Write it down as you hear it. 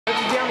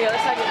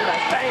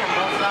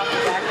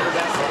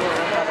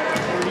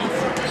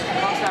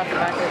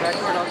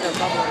record, I'll jump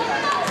up one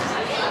time.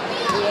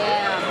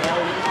 Yeah.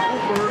 Alley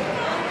Cooper.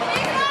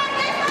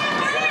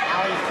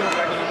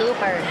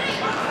 Super.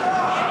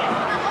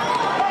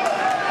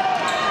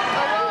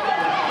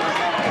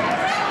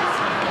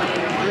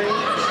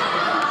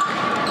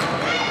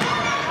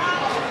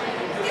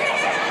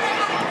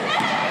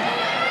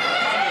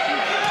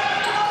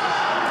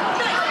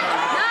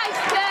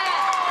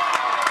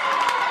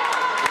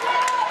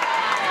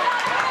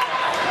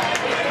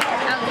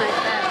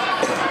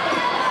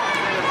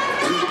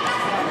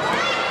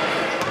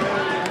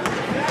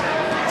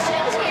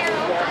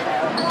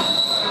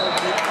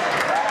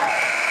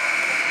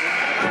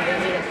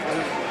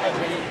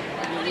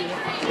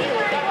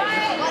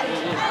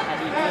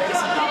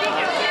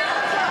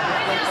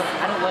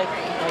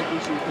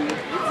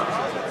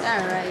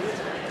 Alright.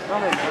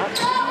 Probably not.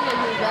 You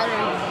do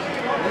better.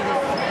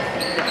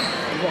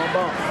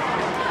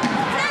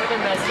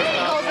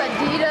 Eagles,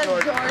 Adidas,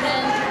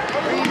 Jordan,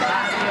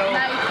 Reebok,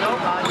 Nike. No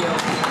audio.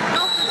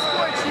 No for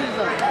sports shoes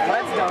though.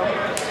 Let's go.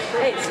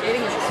 Hey,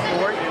 skating is a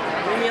sport.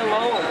 Leave me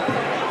alone.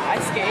 I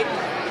skate.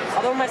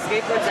 Although my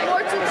skateboard's at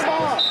Sports is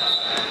ball.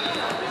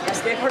 My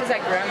skateboard is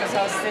at Grandma's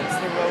house since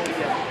the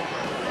rodeo.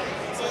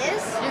 It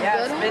is?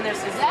 Yeah, it's been there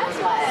since the rodeo. That's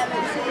why I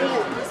haven't seen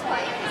this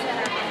bike.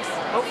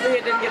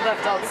 Hopefully it didn't get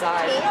left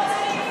outside.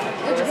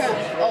 Which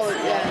grandma? Oh,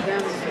 yeah,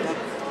 grandma's.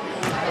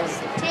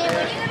 Hey, when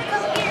are you gonna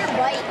come get your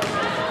bike?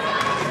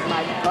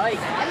 My bike.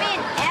 I mean,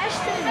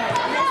 Ashton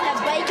has that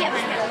bike at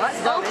my house.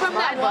 Go from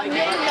that one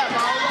game, that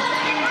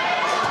volleyball game.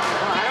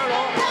 Well, I don't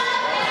know.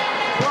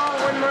 Well,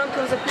 when one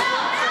comes up, you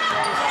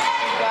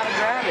gotta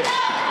grab it.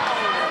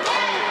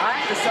 I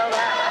have to sell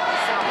that. I have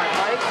to sell my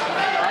bike.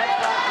 I have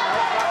to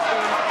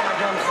sell my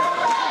drum set.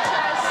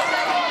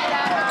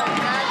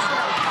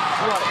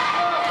 What?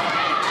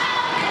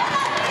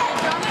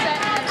 Drum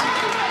set and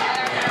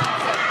then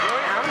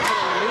I'm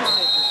putting in the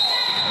newspaper.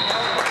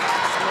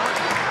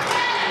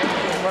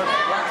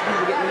 Lots of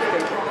people get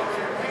newspapers.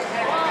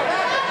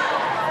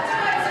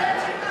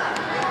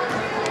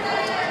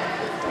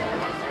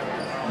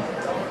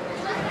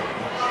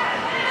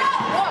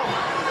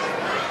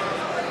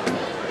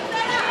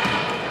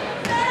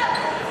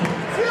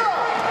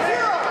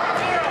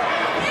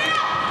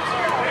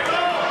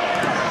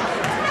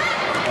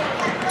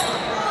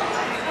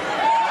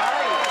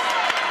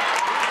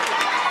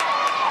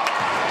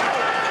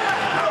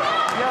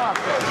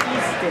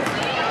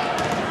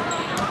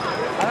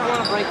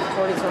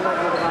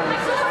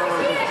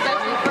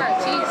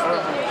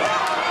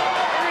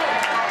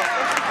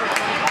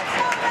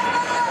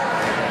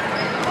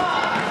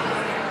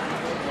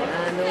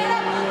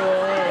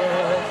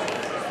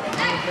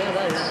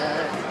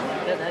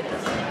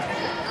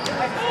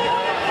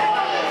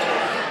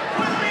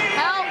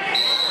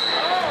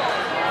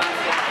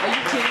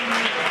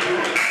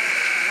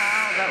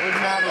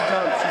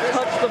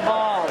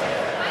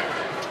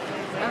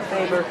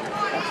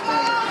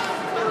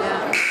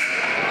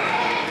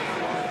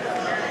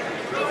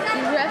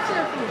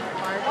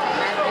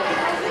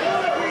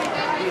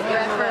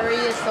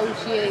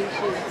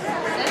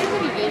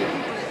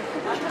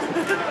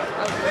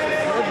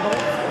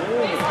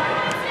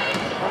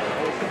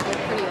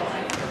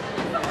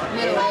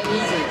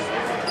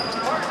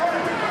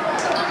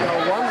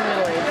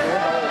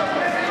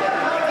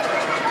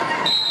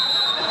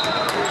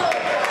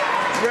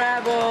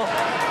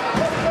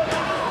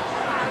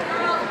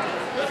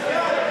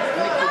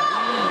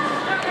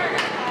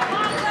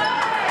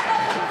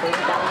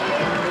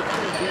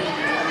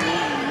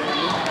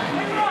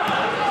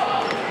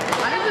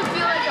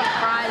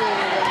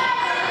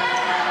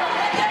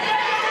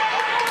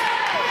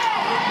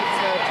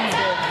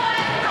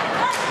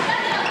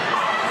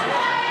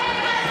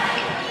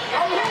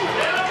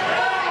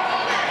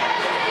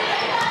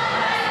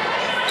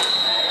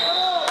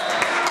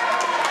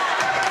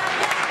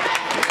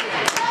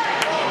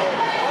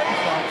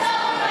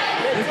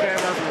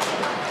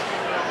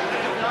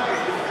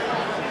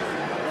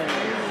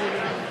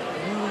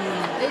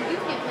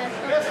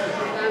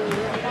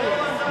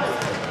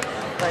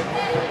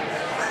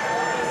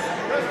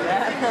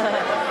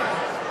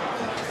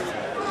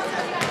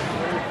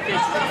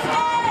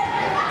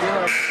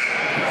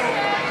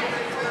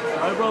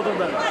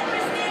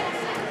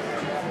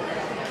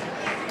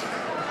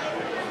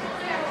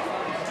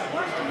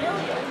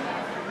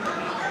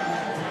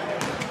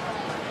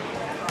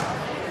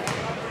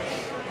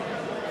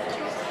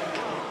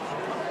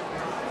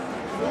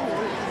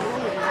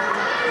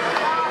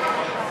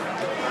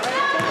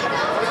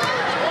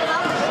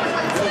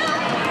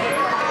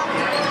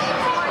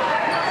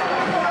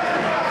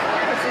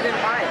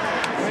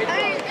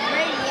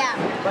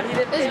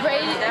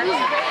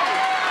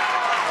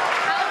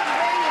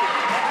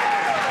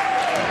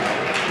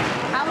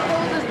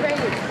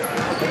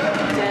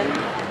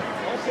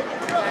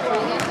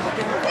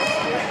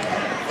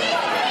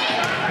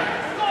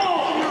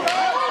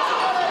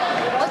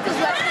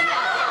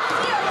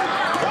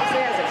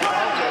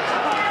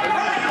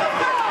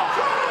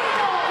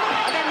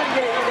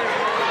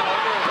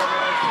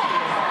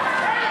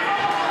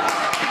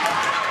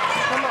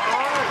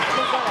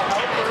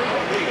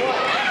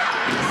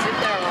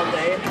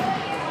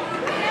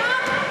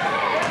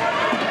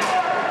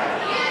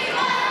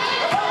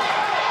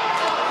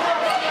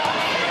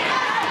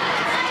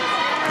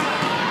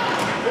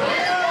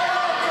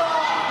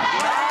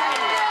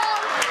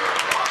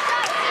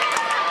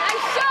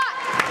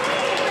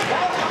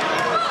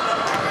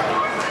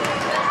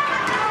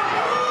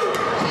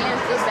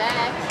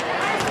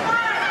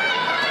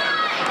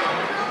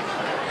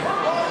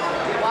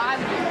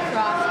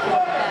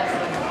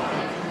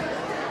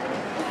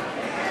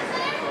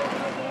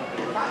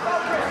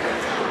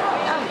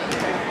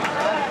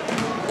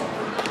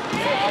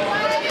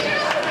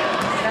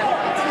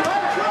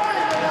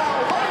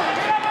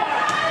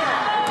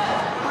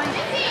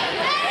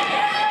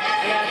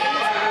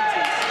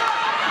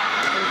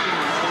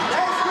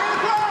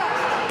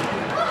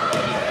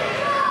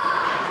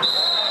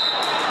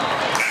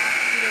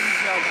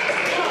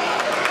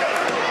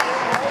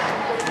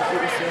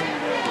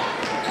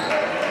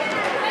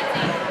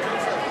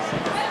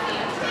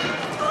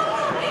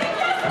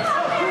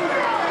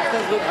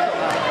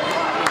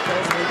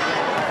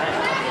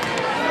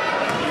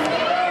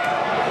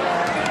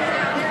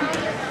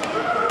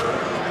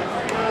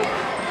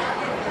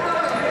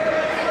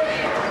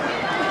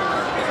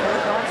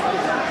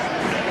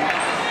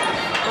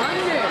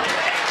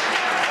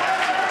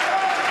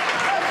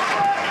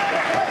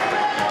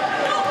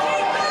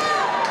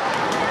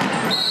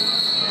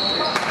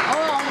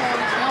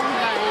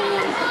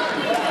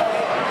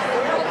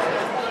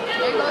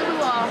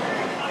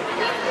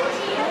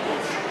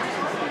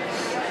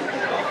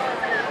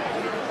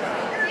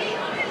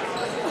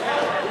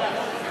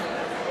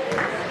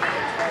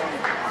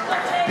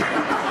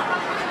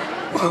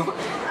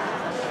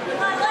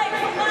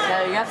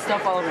 Yeah, you got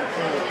stuff all over your face.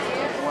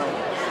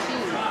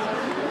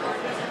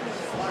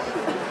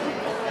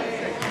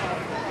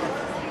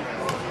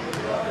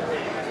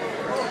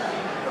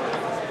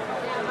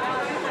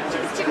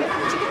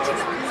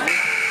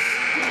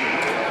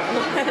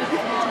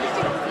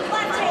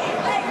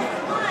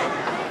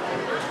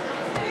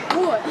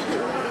 What?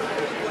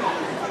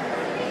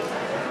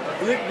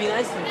 Luke, be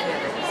nice to me,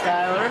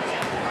 Skylar.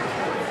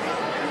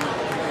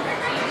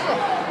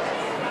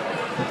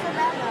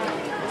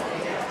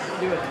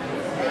 Do it.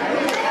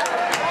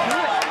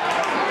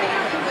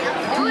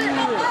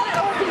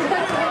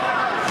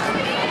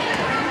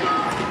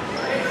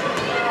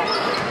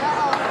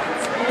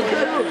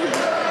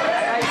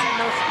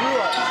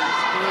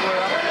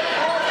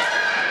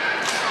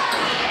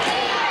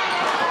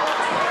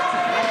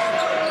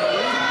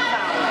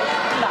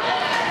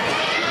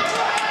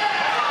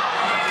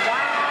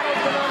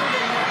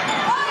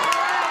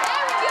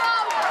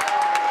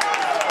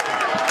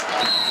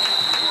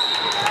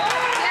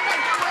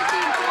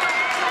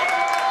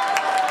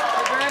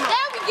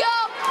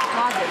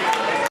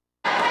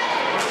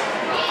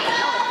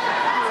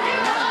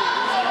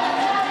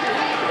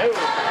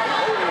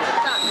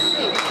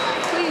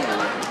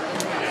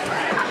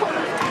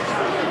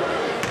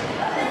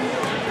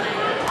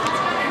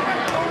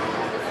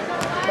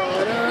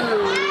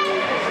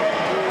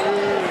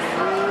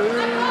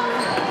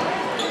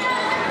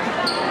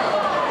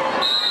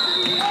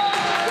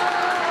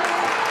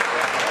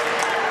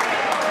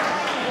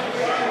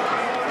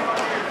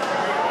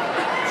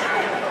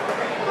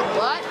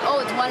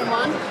 One and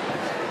one?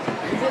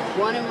 Is it?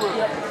 1 and 1.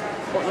 Yep.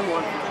 1 and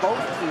 1.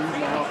 Both teams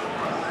now.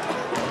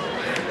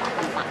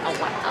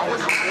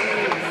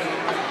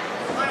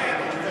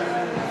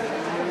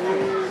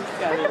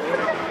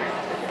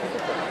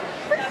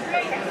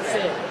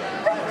 Sit.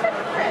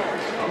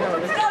 No,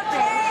 this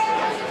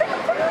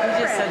we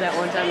just said that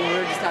one time when we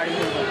were just starting to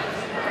like,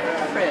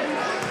 Fred.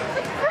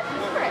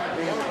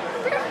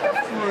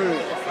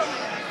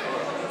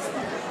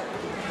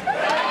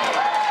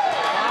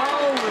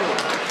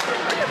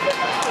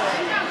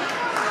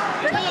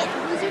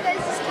 Who's your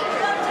guys'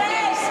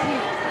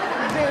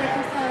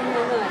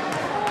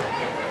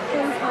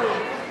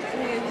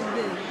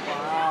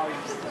 Wow,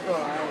 you're so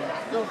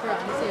high. No, for I'm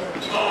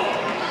serious.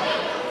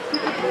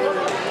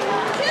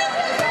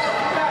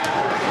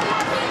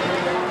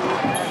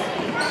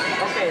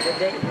 Okay, the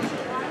date is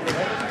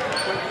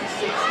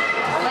 26.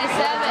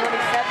 27.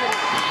 07.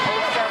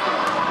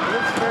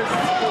 Luke's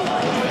versus school.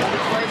 The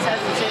place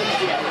hasn't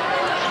changed yet.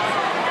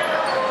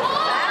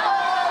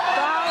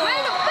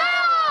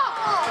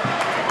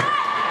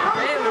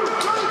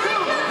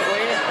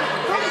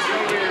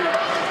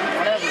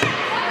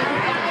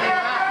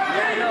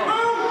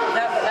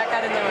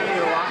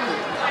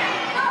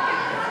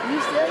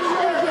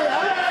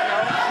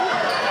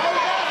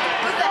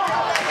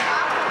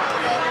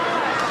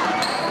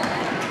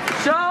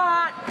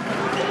 Shot!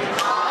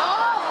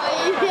 Oh,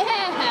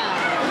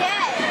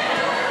 yeah.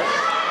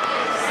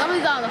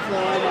 Somebody's on the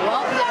floor.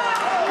 Well,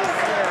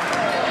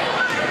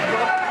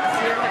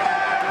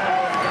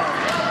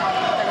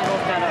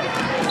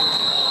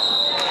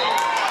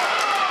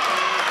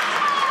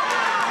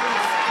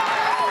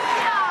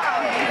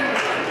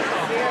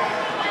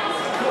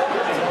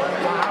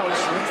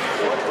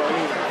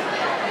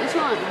 which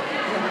one?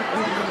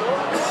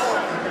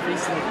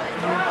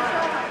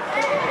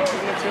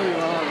 That's really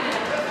wrong.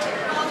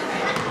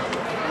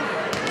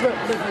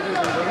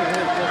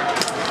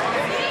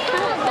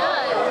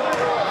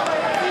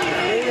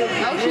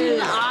 Oh, she's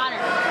an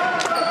otter.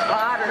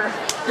 Otter.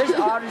 There's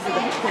otters in the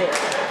pit.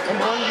 And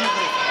 1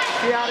 beaver.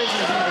 3 otters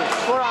and a beaver.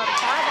 4 otters.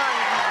 5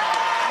 otters.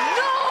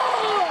 No!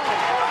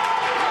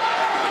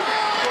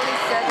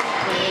 27.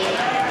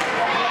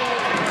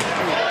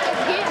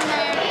 It's getting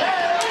there.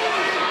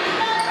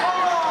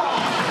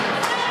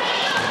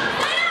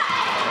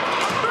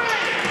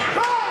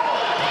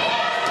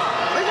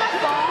 Where's my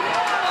phone?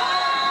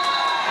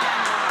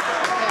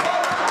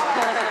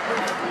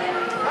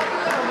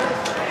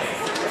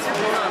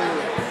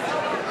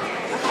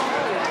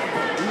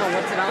 No,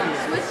 what's it on?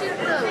 Switch it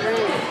to the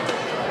ring.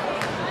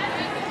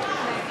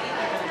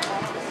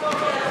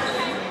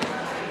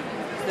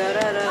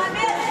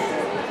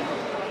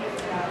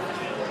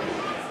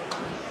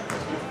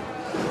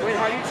 Wait,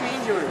 how do you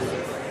change yours?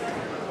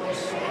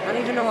 I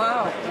don't even know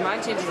how.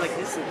 Mine changes like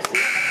this. See?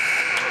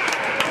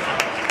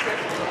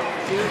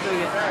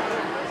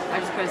 I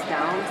just press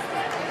down,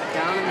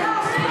 and then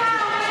switch.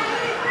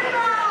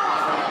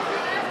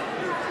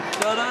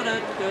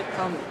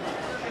 Come.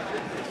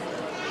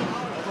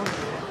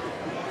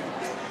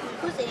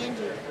 Who's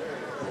Andrew?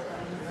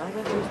 All I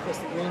gotta do is press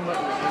the green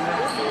button,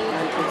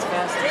 and it's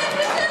faster.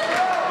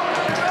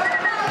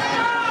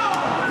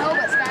 No,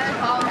 but Skylar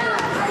called me.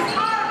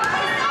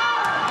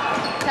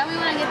 Tell me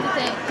when I get the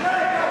thing.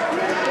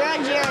 You're on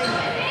Jared.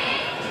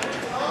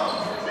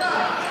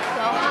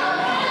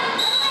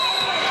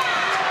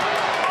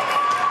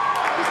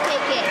 Just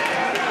take it.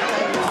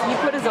 He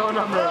put his own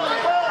number on.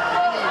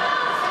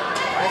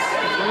 Press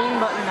the green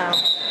button now.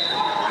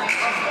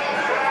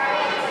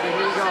 Okay,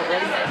 here you go,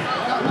 ready?